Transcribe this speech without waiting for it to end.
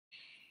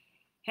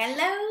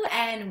Hello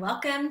and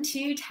welcome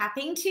to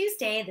Tapping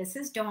Tuesday. This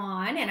is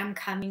Dawn and I'm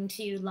coming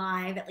to you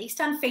live, at least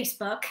on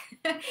Facebook,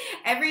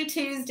 every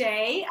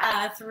Tuesday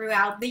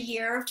throughout the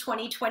year of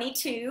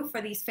 2022 for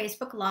these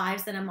Facebook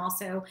Lives. And I'm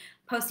also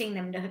posting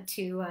them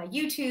to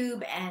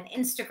YouTube and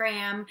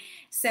Instagram.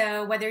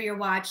 So whether you're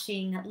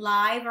watching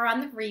live or on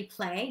the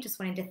replay, just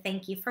wanted to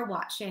thank you for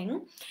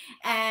watching.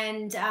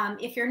 And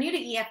if you're new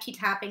to EFT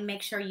Tapping,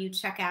 make sure you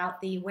check out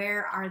the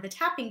Where Are the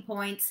Tapping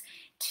Points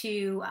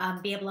to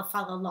be able to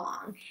follow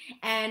along.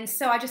 And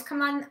so I just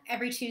come on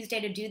every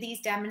Tuesday to do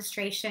these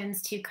demonstrations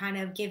to kind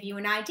of give you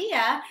an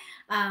idea,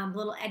 a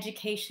little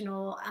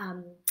educational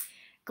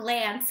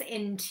glance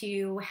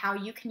into how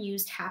you can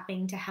use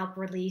tapping to help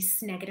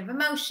release negative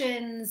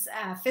emotions,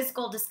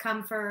 physical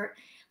discomfort,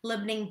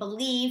 limiting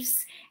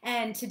beliefs.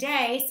 And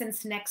today,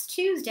 since next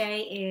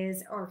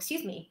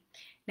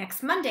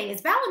Monday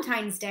is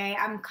Valentine's Day,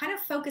 I'm kind of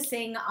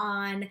focusing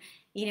on,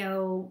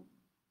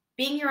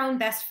 being your own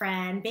best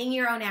friend, being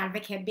your own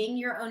advocate, being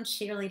your own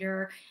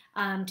cheerleader,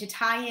 to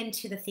tie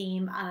into the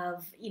theme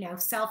of,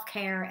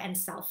 self-care and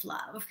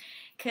self-love.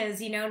 Because,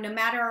 no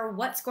matter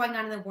what's going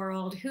on in the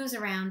world, who's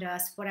around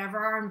us, whatever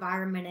our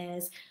environment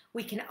is,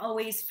 we can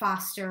always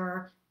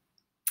foster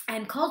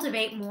and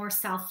cultivate more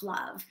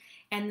self-love.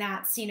 And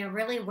that's,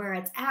 really where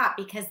it's at,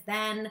 because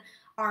then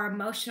our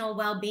emotional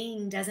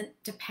well-being doesn't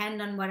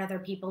depend on what other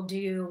people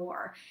do,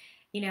 or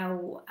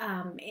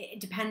it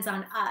depends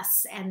on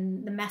us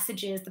and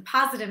the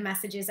positive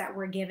messages that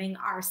we're giving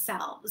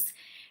ourselves.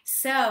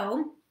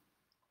 So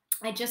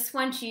I just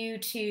want you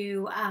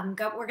to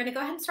we're going to go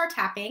ahead and start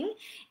tapping.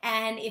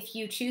 And if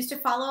you choose to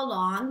follow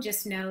along,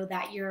 just know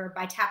that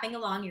by tapping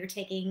along, you're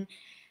taking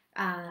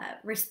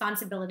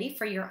responsibility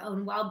for your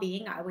own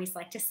well-being. I always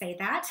like to say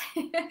that.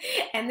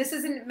 And this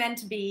isn't meant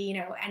to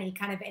be, any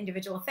kind of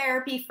individual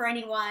therapy for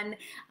anyone.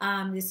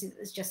 This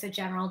is just a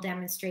general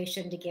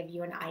demonstration to give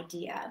you an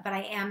idea. But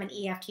I am an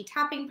EFT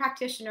tapping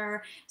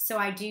practitioner, so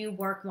I do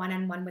work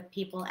one-on-one with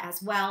people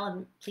as well.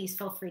 And please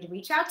feel free to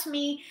reach out to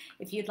me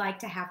if you'd like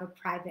to have a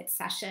private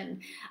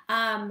session.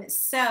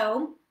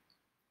 So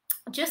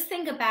just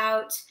think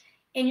about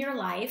in your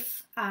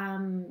life,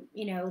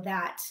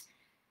 that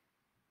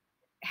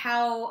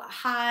how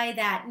high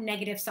that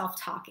negative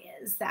self-talk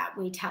is that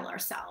we tell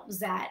ourselves,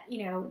 that,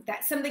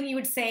 that's something you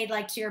would say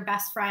like to your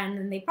best friend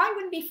and they probably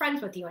wouldn't be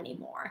friends with you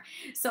anymore.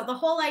 So the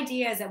whole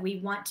idea is that we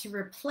want to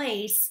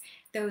replace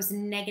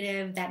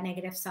that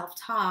negative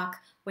self-talk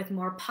with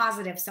more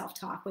positive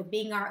self-talk, with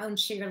being our own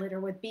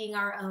cheerleader, with being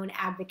our own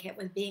advocate,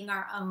 with being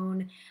our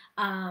own,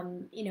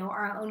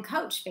 our own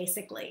coach,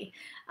 basically.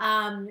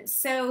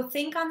 So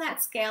think on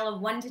that scale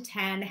of 1 to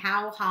 10,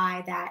 how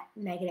high that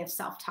negative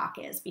self-talk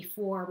is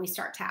before we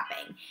start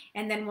tapping.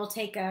 And then we'll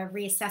take a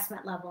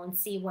reassessment level and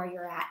see where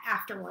you're at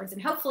afterwards.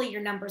 And hopefully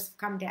your numbers have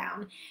come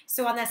down.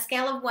 So on that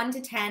scale of 1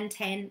 to 10,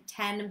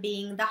 10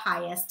 being the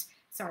highest.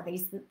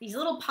 Sorry, these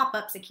little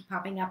pop-ups that keep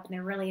popping up and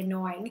they're really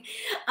annoying.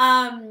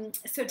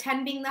 So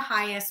 10 being the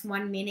highest,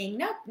 1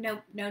 meaning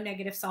no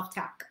negative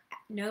self-talk,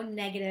 no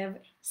negative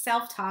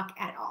self-talk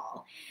at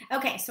all.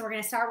 Okay, so we're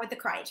going to start with the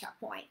karate chop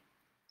point.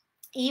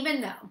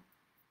 Even though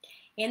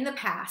in the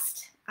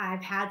past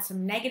I've had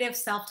some negative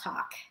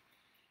self-talk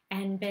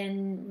and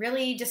been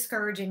really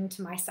discouraging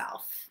to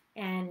myself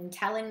and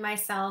telling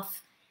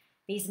myself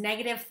these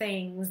negative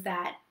things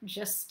that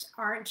just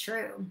aren't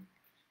true,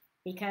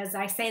 because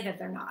I say that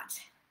they're not.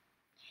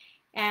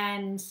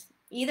 And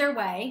either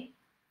way,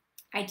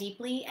 I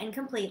deeply and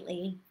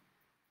completely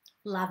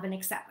love and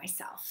accept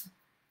myself.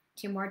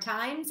 2 more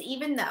times.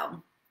 Even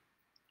though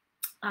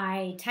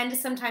I tend to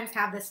sometimes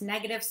have this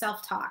negative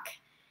self-talk,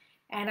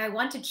 and I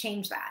want to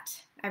change that.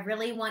 I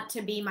really want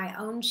to be my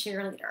own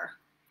cheerleader.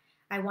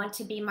 I want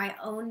to be my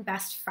own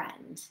best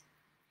friend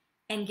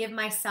and give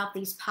myself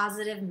these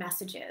positive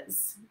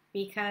messages,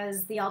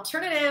 because the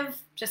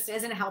alternative just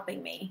isn't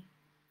helping me.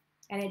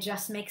 And it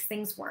just makes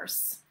things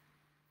worse.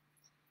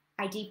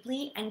 I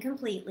deeply and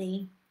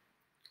completely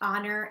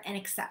honor and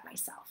accept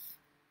myself.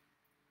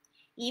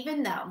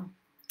 Even though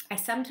I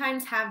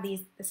sometimes have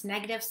this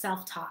negative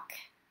self-talk,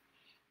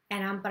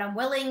 but I'm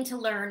willing to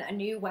learn a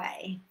new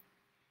way.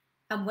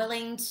 I'm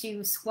willing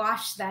to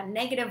squash that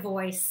negative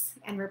voice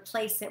and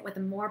replace it with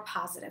a more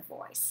positive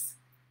voice.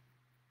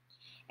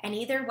 And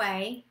either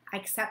way, I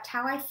accept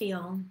how I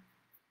feel,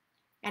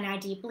 and I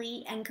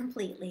deeply and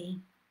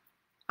completely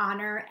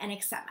honor and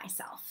accept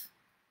myself.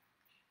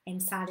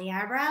 Inside the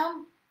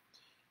eyebrow,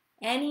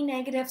 any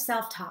negative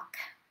self-talk.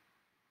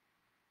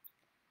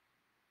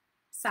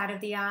 Side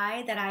of the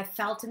eye that I've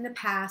felt in the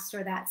past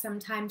or that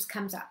sometimes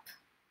comes up.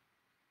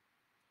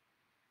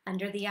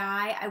 Under the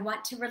eye, I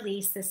want to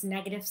release this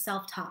negative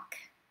self-talk.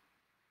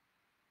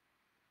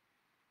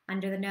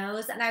 Under the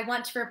nose, and I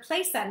want to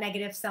replace that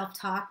negative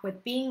self-talk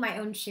with being my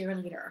own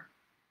cheerleader.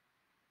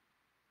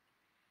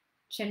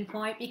 Chin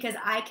point, because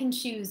I can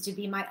choose to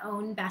be my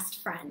own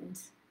best friend.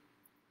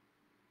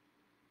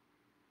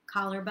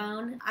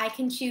 Collarbone, I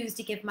can choose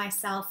to give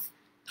myself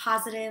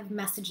positive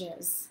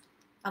messages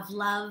of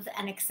love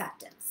and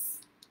acceptance.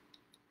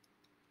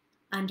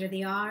 under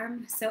the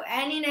arm, so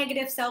any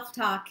negative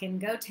self-talk can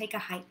go take a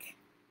hike.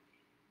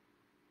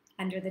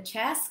 Under the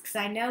chest, because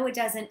I know it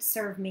doesn't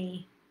serve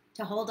me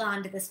to hold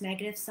on to this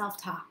negative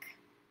self-talk.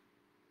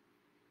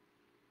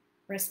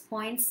 Wrist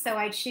points, so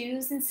I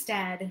choose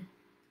instead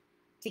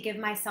to give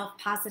myself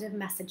positive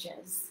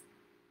messages.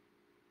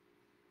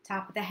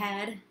 Top of the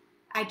head,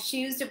 I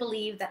choose to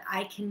believe that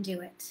I can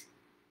do it.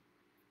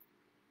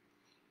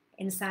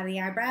 Inside the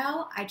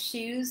eyebrow, I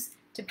choose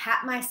to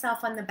pat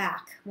myself on the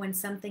back when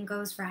something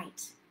goes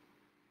right.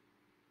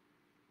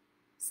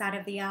 Side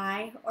of the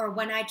eye, or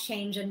when I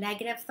change a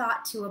negative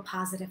thought to a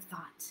positive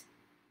thought.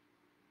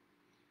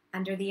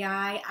 Under the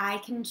eye, I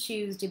can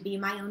choose to be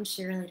my own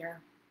cheerleader.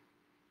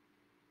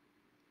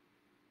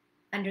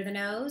 Under the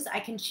nose, I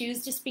can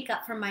choose to speak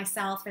up for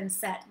myself and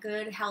set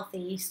good,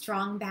 healthy,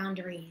 strong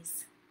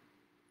boundaries.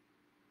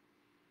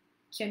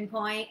 Chin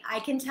point, I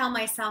can tell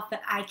myself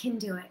that I can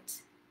do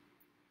it.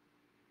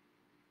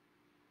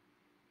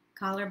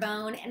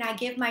 Collarbone, and I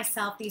give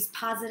myself these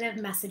positive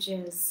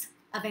messages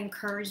of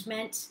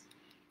encouragement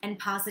and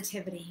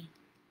positivity.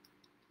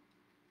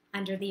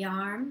 Under the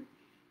arm,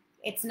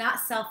 it's not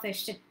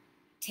selfish to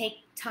take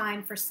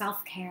time for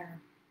self-care.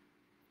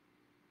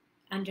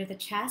 Under the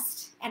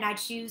chest, and I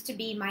choose to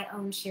be my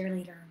own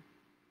cheerleader.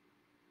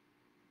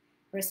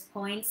 Wrist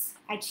points,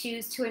 I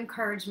choose to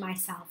encourage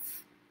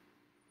myself.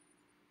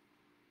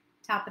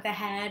 Top of the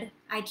head,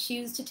 I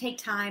choose to take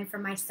time for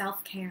my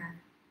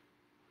self-care.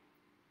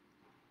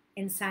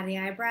 Inside the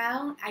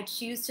eyebrow, I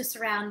choose to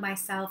surround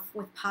myself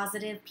with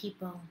positive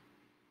people.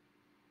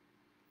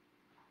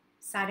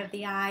 Side of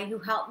the eye, who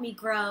help me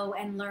grow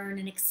and learn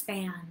and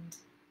expand.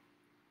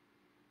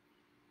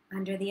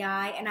 Under the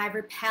eye, and I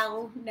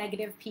repel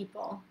negative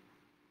people.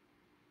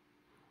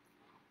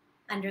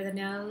 Under the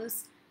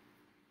nose,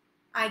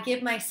 I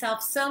give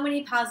myself so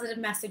many positive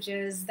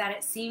messages that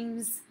it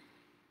seems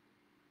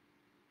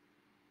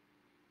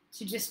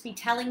to just be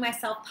telling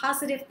myself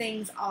positive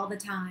things all the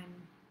time.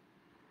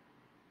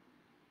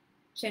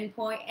 Chin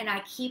point, and I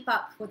keep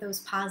up with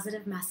those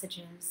positive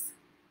messages.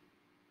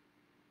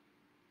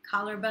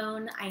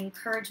 Collarbone, I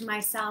encourage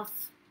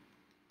myself.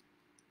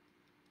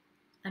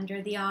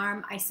 Under the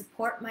arm, I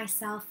support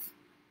myself.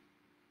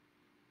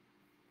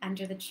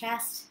 Under the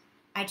chest,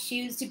 I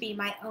choose to be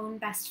my own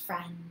best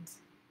friend.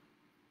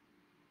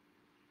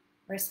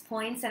 Wrist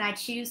points, and I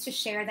choose to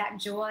share that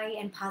joy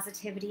and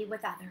positivity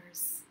with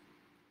others.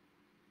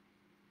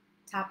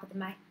 Top of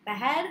the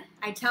head,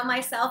 I tell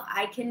myself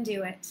I can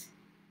do it.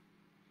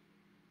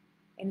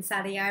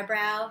 Inside the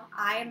eyebrow,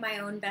 I am my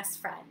own best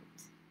friend.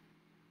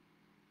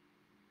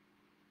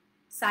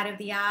 Side of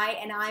the eye,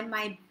 and I'm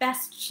my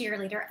best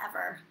cheerleader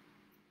ever.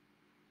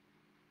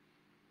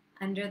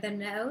 Under the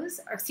nose,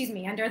 or excuse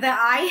me, under the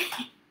eye.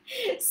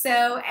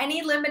 So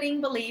any limiting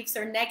beliefs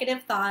or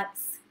negative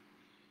thoughts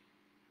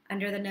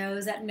under the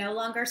nose that no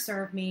longer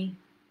serve me.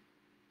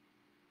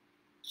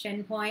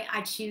 Chin point,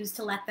 I choose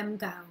to let them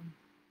go.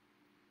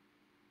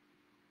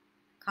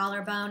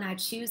 Collarbone, I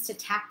choose to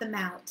tap them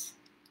out.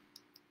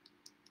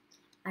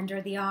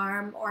 Under the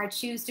arm, or I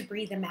choose to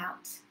breathe them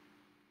out.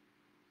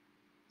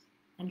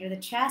 Under the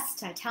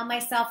chest, I tell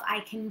myself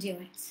I can do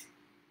it.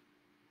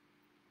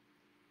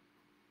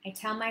 I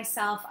tell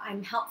myself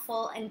I'm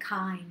helpful and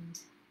kind.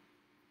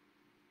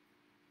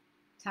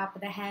 Top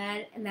of the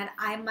head, and that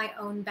I'm my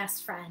own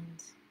best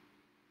friend.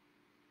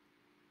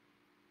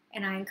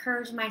 And I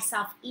encourage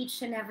myself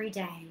each and every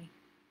day.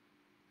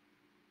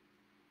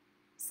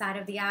 Side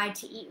of the eye,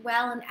 to eat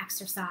well and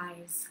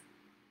exercise.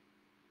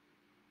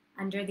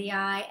 Under the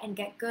eye, and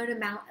get good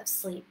amount of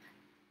sleep.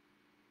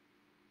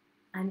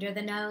 Under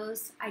the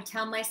nose, I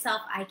tell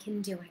myself I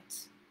can do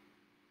it.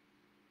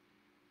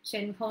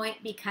 Chin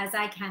point, because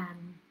I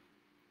can.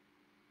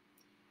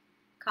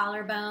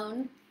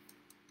 Collarbone,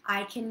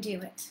 I can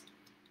do it.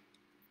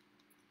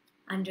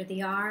 Under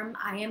the arm,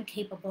 I am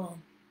capable.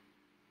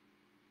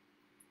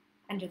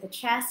 Under the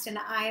chest, and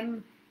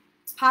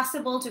it's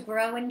possible to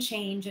grow and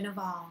change and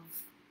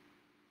evolve.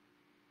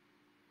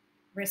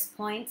 Wrist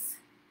points,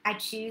 I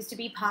choose to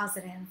be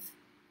positive.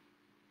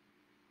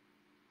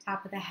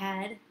 Top of the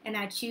head, and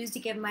I choose to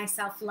give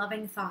myself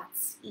loving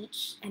thoughts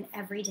each and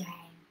every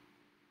day.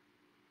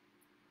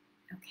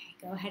 Okay,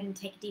 go ahead and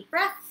take a deep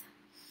breath.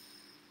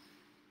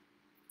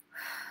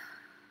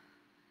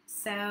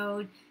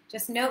 So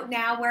just note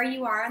now where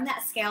you are on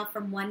that scale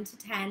from 1 to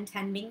 10,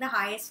 10 being the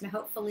highest, and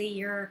hopefully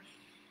your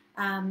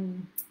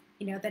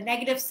the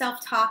negative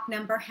self-talk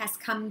number has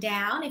come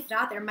down. If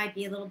not, there might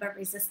be a little bit of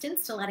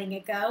resistance to letting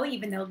it go,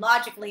 even though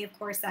logically, of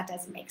course, that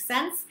doesn't make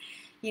sense.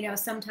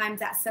 Sometimes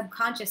that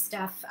subconscious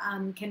stuff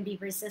can be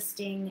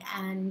resisting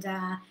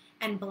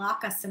and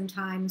block us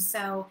sometimes.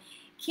 So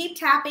keep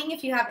tapping.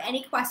 If you have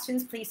any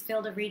questions, please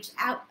feel free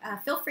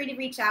to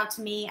reach out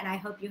to me, and I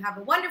hope you have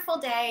a wonderful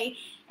day,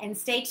 and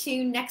stay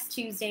tuned next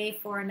Tuesday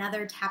for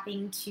another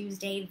Tapping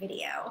Tuesday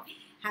video.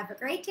 Have a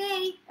great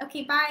day.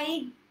 Okay,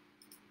 bye.